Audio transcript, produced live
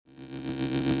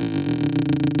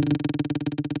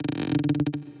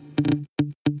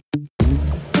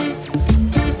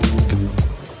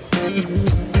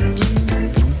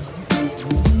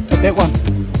That one.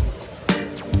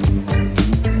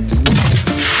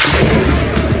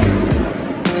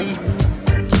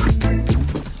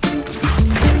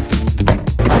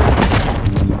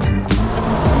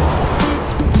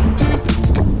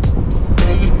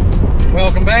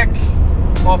 Welcome back.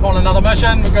 Off on another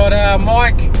mission. We've got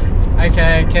Mike,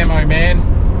 aka Camo Man,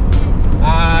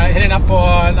 heading up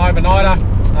for an overnighter,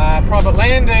 private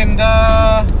land, and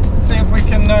see if we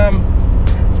can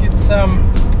get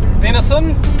some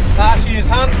venison. Last year's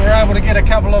hunt we were able to get a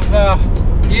couple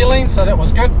of yearlings, so that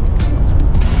was good.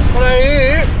 But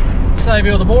yeah, save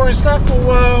you all the boring stuff.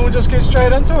 We'll just get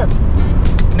straight into it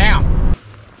now.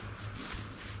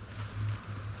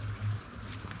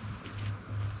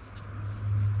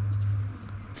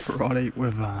 Righty,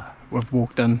 we've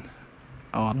walked in,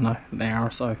 I don't know, an hour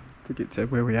or so to get to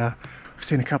where we are. We've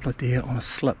seen a couple of deer on a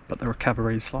slip, but the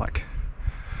recovery's like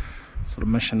sort of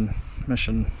mission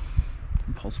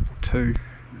impossible 2.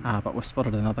 But we've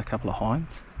spotted another couple of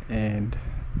hinds, and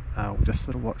we'll just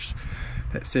sort of watch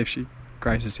that, see if she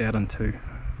grazes out into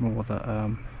more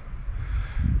the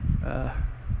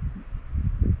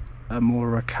a more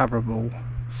recoverable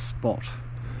spot.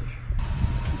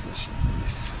 Position,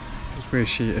 yes. Where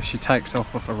if she takes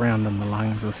off with a round in the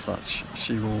lungs as such,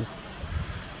 she's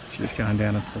going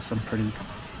down into some pretty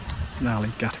gnarly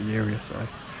gutty area, so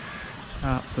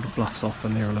sort of bluffs off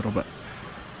in there a little bit.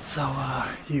 So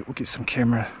yeah, we'll get some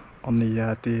camera on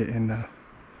the deer and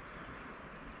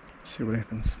see what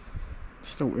happens.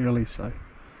 Still early, so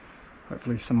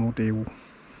hopefully some more deer will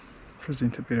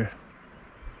present a better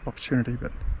opportunity,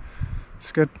 but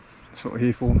it's good. That's what we're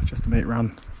here for, just a meat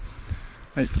run,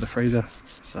 meat for the freezer.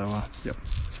 So yep,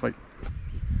 sweet.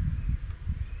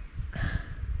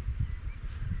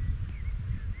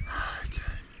 Okay,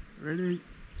 ready?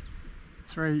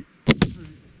 3, 2.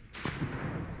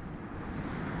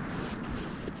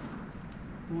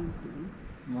 Mine's doing.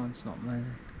 Mine's not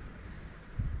moving.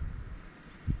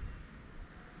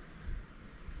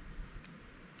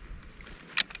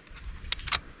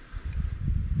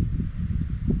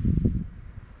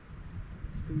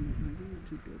 Still not moving,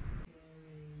 which is good.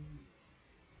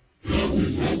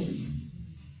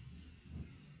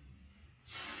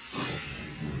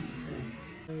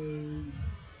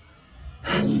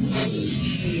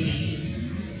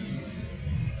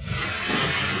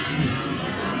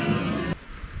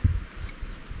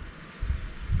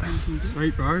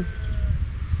 Sweet, bro.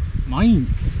 Mine.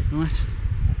 Nice.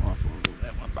 Oh, I thought I got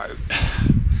that one, bro.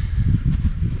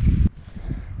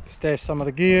 Stash some of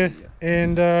the gear,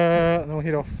 and then we'll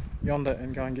head off yonder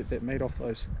and go and get that meat off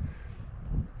those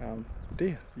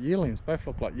deer. Yearlings, both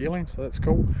look like yearlings, so that's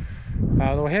cool.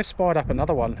 Though we have spied up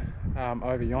another one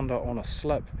over yonder on a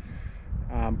slip,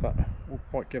 but we'll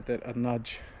quite give that a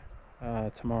nudge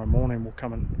tomorrow morning. We'll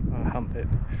come and hunt that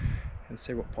and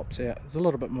see what pops out. It's a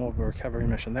little bit more of a recovery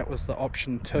mission. That was the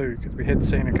option 2, because we had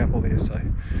seen a couple there, so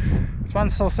there's one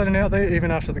still sitting out there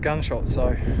even after the gunshot, so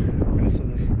I mean, it's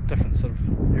in a different sort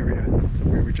of area to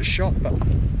where we just shot. But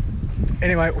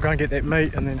anyway, we'll go and get that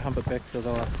meat and then hump it back to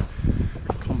the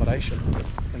accommodation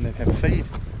and then have feed.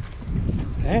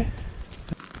 Yeah?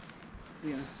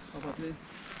 Yeah, I'll up there.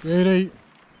 Ready?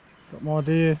 Got my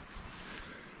deer.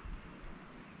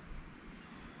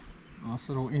 Nice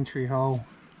little entry hole.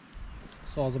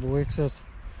 Sizable exit.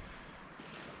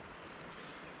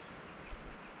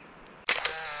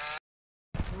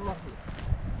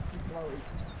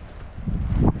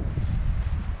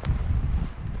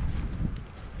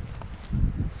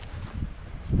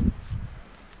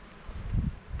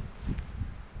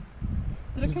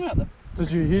 Did it come out the...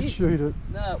 Did you head shoot it?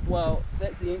 No, well,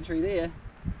 that's the entry there.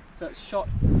 So it's shot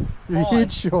You high.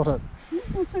 head shot it.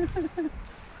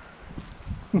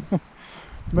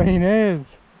 Mean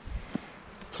as.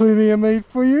 Plenty of meat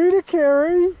for you to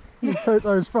carry. You take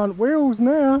those front wheels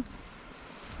now.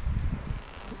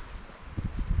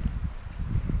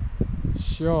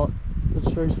 Shot. Good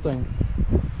shooting.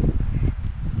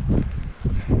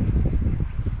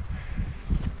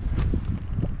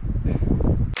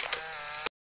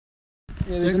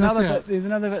 Yeah, there's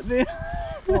another bit there.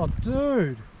 Oh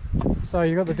dude. So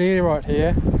you got the deer right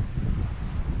here.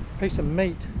 Piece of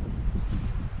meat.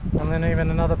 And then even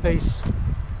another piece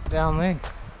down there.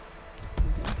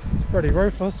 It's pretty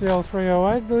ruthless, the old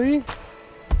 308, buddy.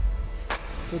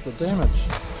 Did the damage.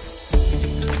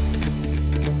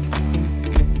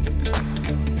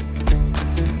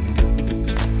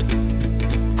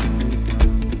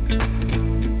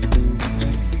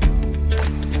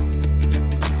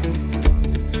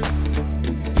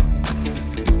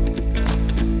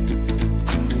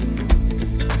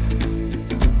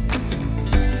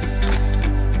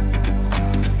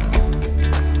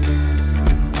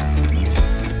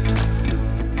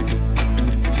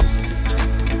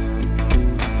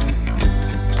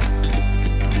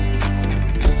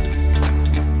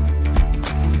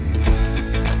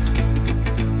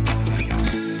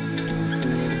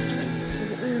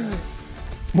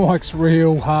 Mike's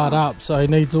real hard up, so he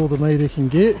needs all the meat he can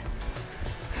get.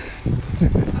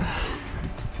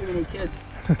 Too many kids.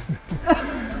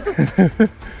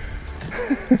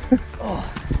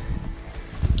 Oh.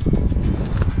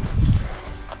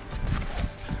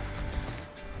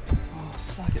 Oh,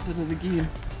 suck it, did it again.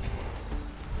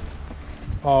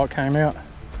 Oh, it came out.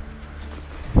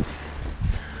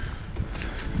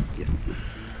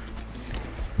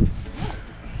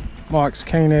 Mike's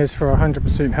keen as for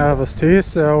 100% harvest here,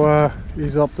 so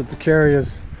he's opted to carry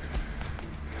his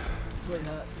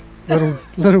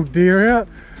little deer out.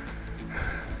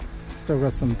 Still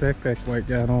got some backpack weight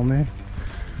going on there.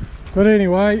 But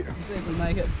anyway,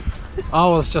 Make it. I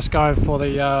was just going for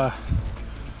the, well,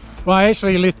 I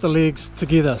actually left the legs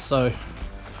together so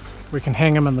we can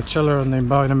hang them in the chiller and then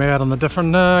bone them out on the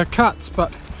different cuts.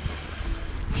 But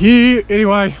yeah,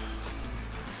 anyway,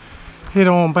 head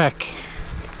on back.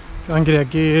 Go and get our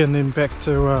gear and then back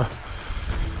to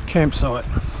campsite.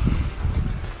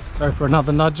 Go for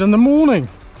another nudge in the morning.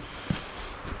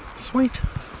 Sweet.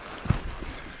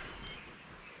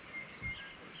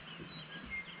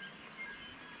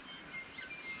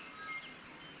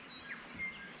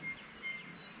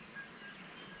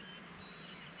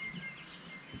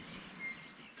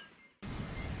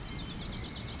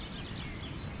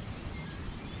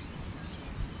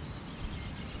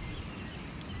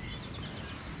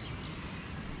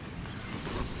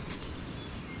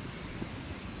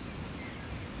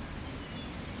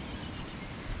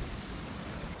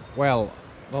 Well,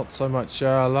 not so much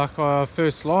luck.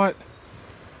 First light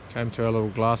came to a little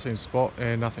glassing spot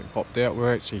and nothing popped out.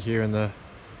 We're actually here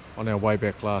on our way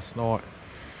back last night,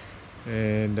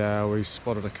 and we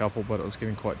spotted a couple, but it was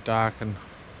getting quite dark, and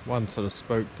one sort of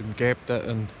spooked and gapped it,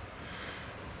 and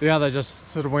the other just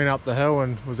sort of went up the hill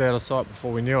and was out of sight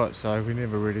before we knew it, so we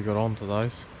never really got onto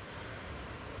those.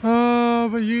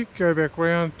 But you go back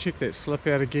round, check that slip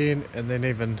out again, and then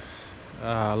even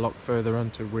look further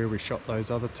into where we shot those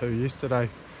other two yesterday.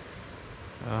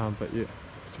 But yeah,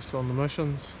 just on the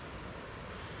missions.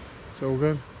 It's all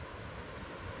good.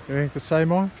 Anything to say,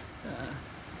 Mike?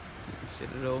 You've said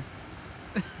it all.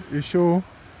 You sure?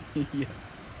 Yeah.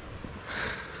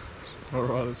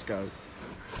 Alright, let's go.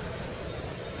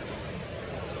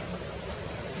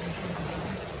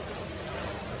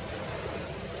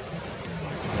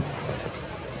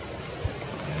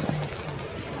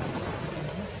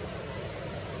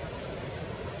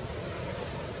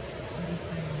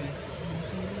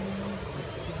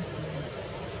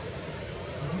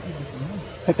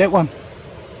 Hit that one.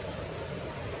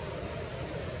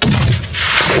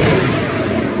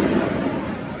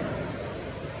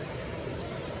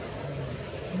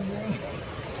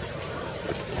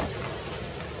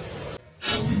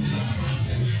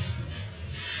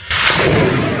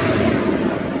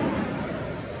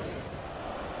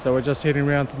 So we're just heading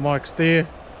round to Mike's there.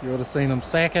 You would have seen him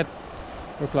sack it.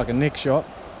 Looked like a neck shot.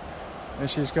 And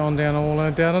she's gone down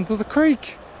all down into the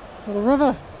creek or the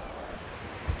river.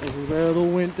 This is where it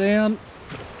all went down.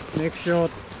 Neck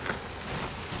shot.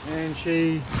 And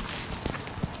she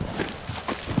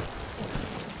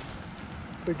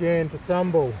began to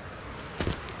tumble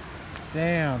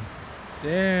down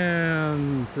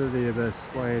to the abyss,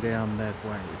 way down that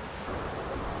way.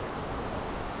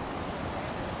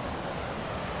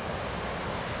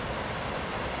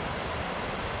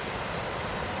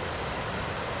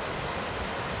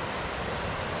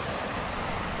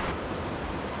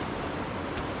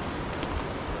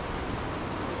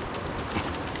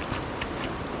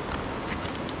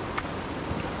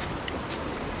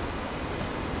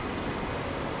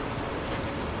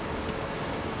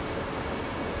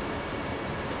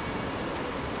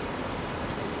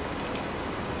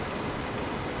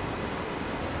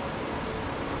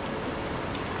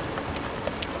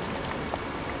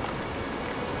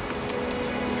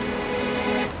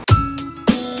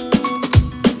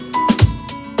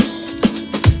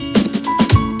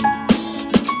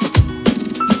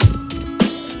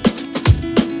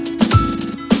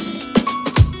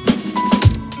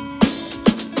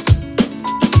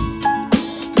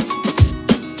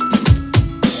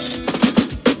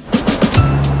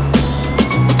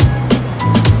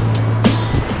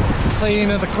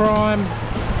 Scene of the crime.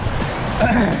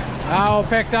 All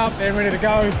packed up and ready to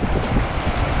go.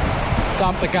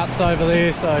 Dump the guts over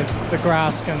there so the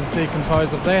grass can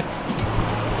decompose of that.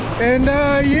 And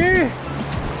yeah,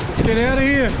 let's get out of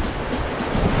here.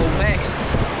 Full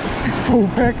packs. Full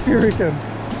packs, you reckon?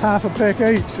 Half a pack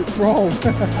each, it's rolled.